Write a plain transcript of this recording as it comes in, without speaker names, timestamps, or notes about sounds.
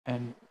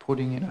and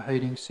putting in a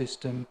heating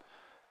system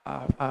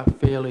are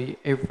fairly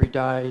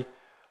everyday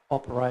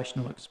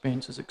operational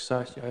expenses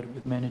associated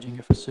with managing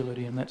a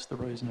facility, and that's the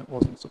reason it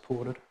wasn't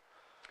supported.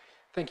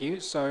 Thank you.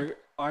 So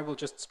I will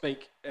just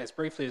speak as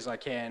briefly as I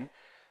can.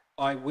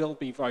 I will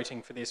be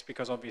voting for this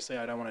because obviously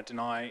I don't want to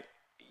deny,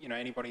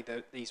 anybody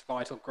these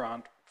vital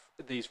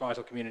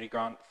community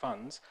grant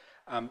funds.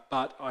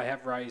 But I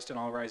have raised, and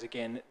I'll raise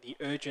again, the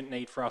urgent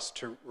need for us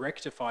to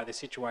rectify the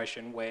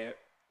situation where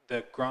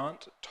the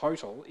grant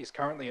total is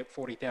currently at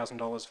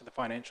 $40,000 for the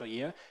financial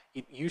year.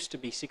 It used to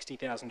be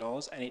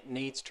 $60,000 and it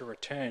needs to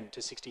return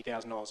to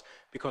 $60,000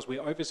 because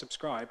we're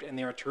oversubscribed, and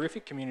there are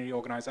terrific community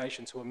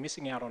organisations who are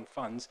missing out on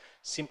funds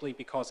simply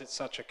because it's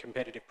such a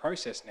competitive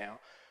process now.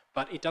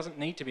 But it doesn't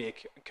need to be a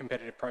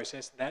competitive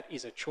process. That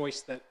is a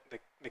choice that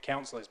the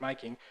council is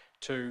making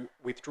to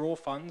withdraw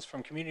funds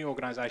from community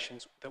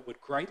organisations that would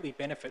greatly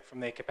benefit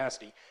from their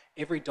capacity.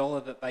 Every dollar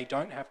that they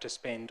don't have to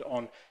spend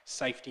on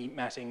safety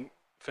matting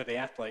for the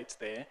athletes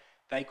there,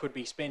 they could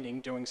be spending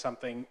doing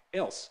something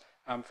else.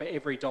 For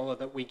every dollar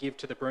that we give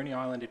to the Bruny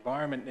Island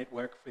Environment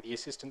Network for the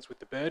assistance with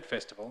the Bird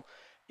Festival,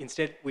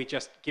 instead we're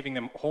just giving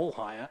them hall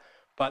hire,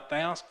 but they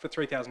asked for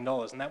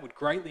 $3,000, and that would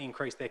greatly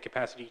increase their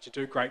capacity to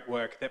do great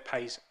work that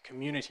pays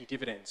community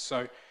dividends.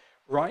 So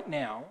right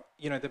now,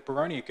 the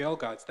Boronia Girl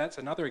Guides, that's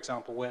another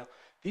example where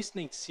this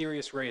needs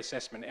serious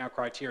reassessment, our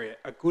criteria.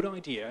 A good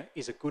idea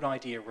is a good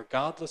idea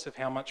regardless of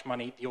how much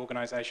money the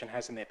organisation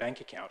has in their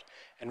bank account.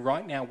 And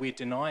right now we're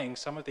denying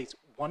some of these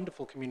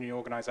wonderful community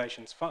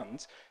organisations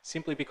funds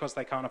simply because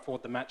they can't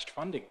afford the matched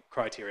funding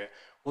criteria.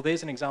 Well,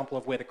 there's an example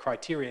of where the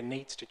criteria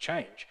needs to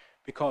change,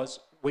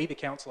 because we, the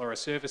council, are a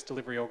service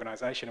delivery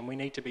organisation, and we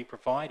need to be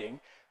providing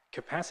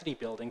capacity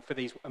building for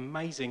these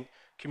amazing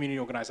community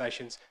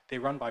organisations. They're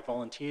run by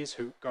volunteers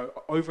who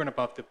go over and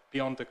above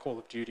beyond the call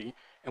of duty,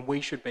 and we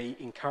should be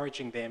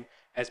encouraging them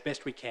as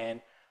best we can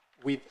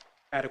with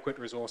adequate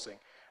resourcing.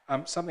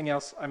 Something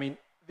else,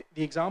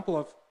 the example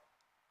of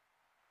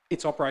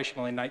it's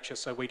operational in nature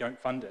so we don't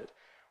fund it.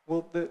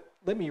 Well,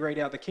 let me read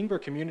out, the Kingborough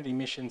Community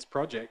Missions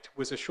project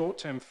was a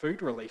short-term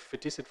food relief for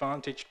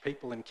disadvantaged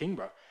people in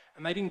Kingborough,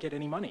 and they didn't get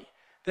any money.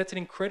 That's an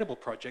incredible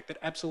project that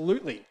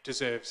absolutely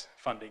deserves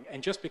funding,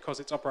 and just because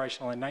it's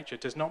operational in nature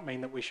does not mean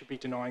that we should be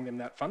denying them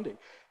that funding.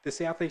 The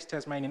South East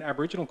Tasmanian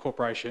Aboriginal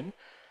Corporation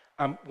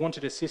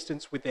wanted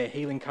assistance with their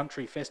Healing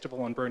Country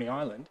Festival on Bruny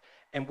Island,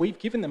 and we've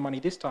given them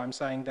money this time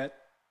saying that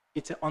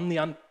it's on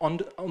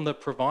the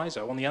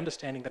proviso, on the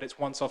understanding that it's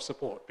once-off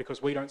support,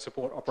 because we don't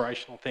support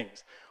operational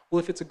things. Well,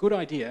 if it's a good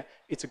idea,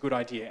 it's a good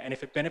idea, and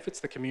if it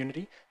benefits the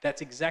community,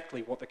 that's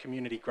exactly what the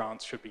community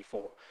grants should be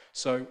for.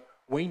 So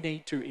we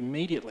need to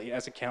immediately,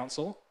 as a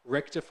council,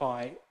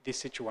 rectify this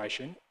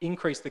situation,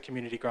 increase the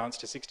community grants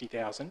to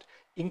 60,000,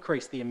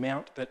 increase the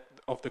amount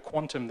of the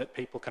quantum that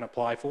people can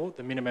apply for,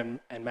 the minimum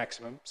and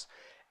maximums,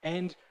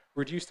 and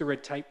reduce the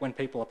red tape when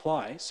people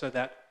apply, so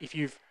that if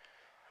you've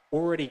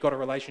already got a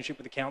relationship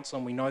with the council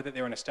and we know that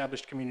they're an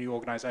established community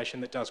organisation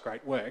that does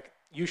great work,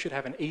 you should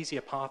have an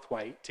easier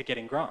pathway to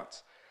getting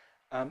grants.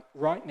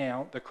 Right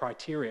now, the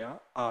criteria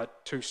are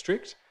too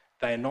strict.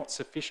 They are not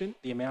sufficient,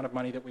 the amount of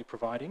money that we're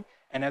providing,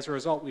 and as a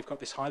result, we've got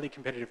this highly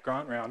competitive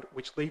grant round,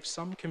 which leaves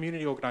some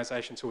community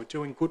organisations who are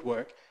doing good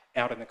work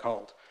out in the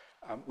cold.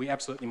 We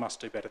absolutely must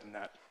do better than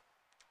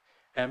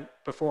that.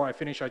 Before I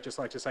finish, I'd just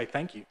like to say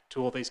thank you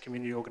to all these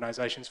community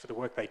organisations for the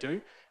work they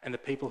do, and the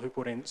people who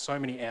put in so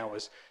many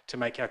hours to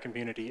make our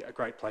community a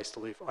great place to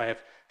live. I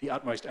have the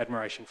utmost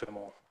admiration for them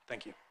all.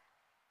 Thank you.